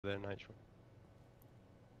There, Nitro.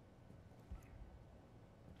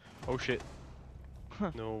 Oh shit.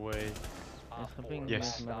 No way.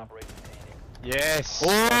 Yes. Yes!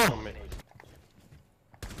 Oh!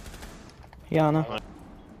 Yana.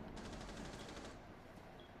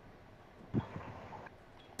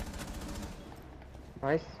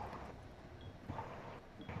 Nice.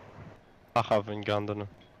 I haven't gone down.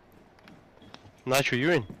 Nitro,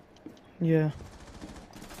 you in? Yeah.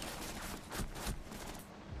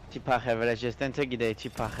 Cipache, wreszcie ten co gidej,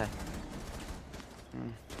 cipache.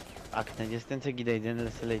 Akten, jest ten co gidej, den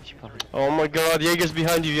leselej cipache. Oh my god, Jaeger's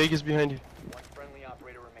behind you, Jaeger's behind you.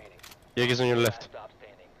 Jaeger's on your left.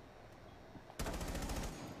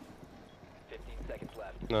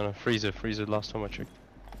 No, freezer, last time I checked.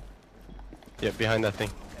 Yeah, behind that thing.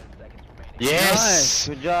 Yes! Nice,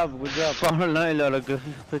 good job. Vallahi la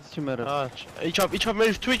la, Each up,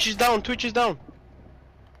 move. Twitch is down. Yeah.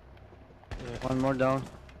 One more down.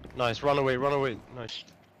 Nice, run away. Nice.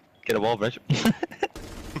 Get a wall, Reg.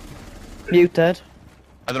 Mute dead.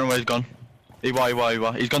 I don't know where he's gone. He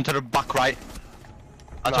wa. He's gone to the back right.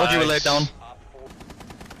 I told you we laid down.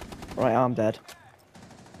 Right arm dead.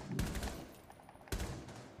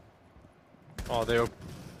 Oh, they're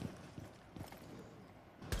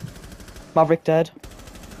Maverick dead.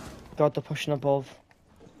 God, they're pushing above.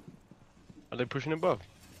 Are they pushing above?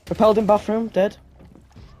 Repelled in bathroom, dead.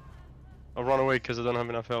 I'll run away because I don't have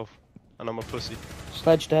enough health. And I'm a pussy.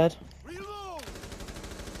 Sledge dead.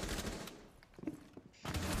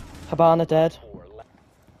 Habana dead.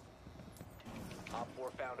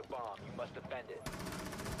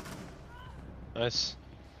 Nice.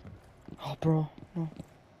 Oh, bro. No.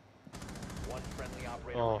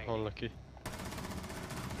 Oh, unlucky.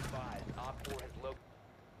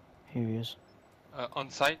 Here he is. On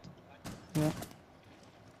site. Yeah.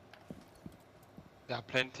 They are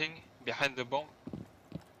planting behind the bomb.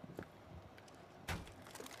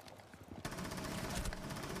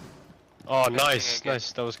 Oh, nice.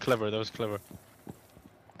 That was clever.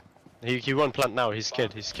 He won't plant now. He's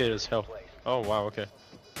scared as hell. Oh wow. Okay.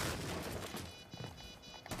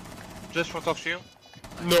 Just front of you.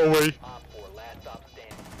 No way.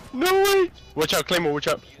 Watch out, Claymore. Watch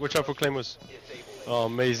out for Claymores. Oh,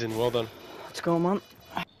 amazing. Well done. Let's go, man.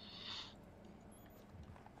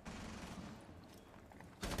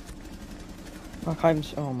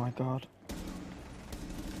 Oh my god.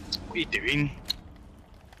 What are you doing?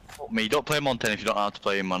 Fuck me, don't play him on 10 if you don't know how to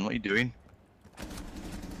play him, man. What are you doing?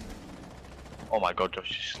 Oh my god, Josh,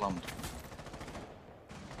 you slammed.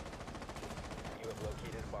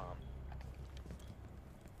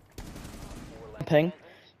 Ping.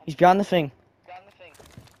 He's behind the thing.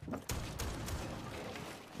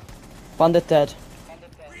 Bandit dead.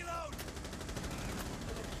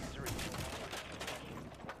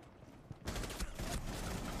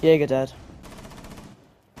 Jaeger dead.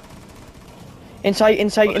 Inside.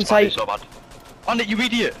 Bandit's so bad. Bandit, you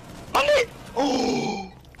idiot! Bandit!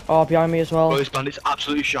 Oh! Oh, behind me as well. Bro, this bandit's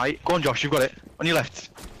absolutely shite. Go on, Josh, you've got it. On your left.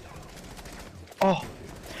 Oh!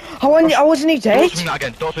 I wasn't he dead?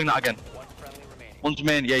 Don't swing that again. One's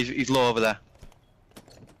main, yeah, he's low over there.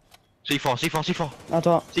 C4. I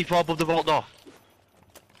don't. C4 above the vault door.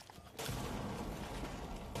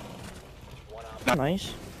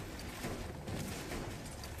 Nice.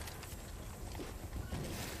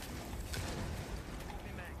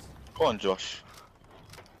 Go on, Josh.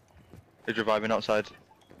 He's reviving outside.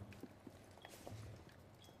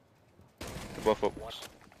 They're both up.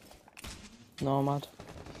 Nomad.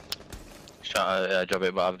 He's trying to job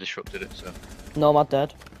it, but I've disrupted it, so. Nomad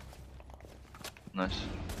dead. Nice.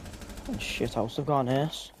 Oh, shit house, they've got an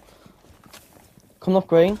ace. Coming up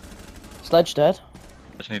green. Sledge dead.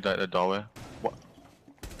 I just need like the doorway. What?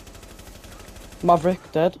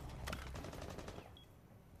 Maverick dead.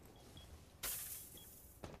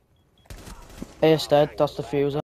 Ace dead, that's the fuser.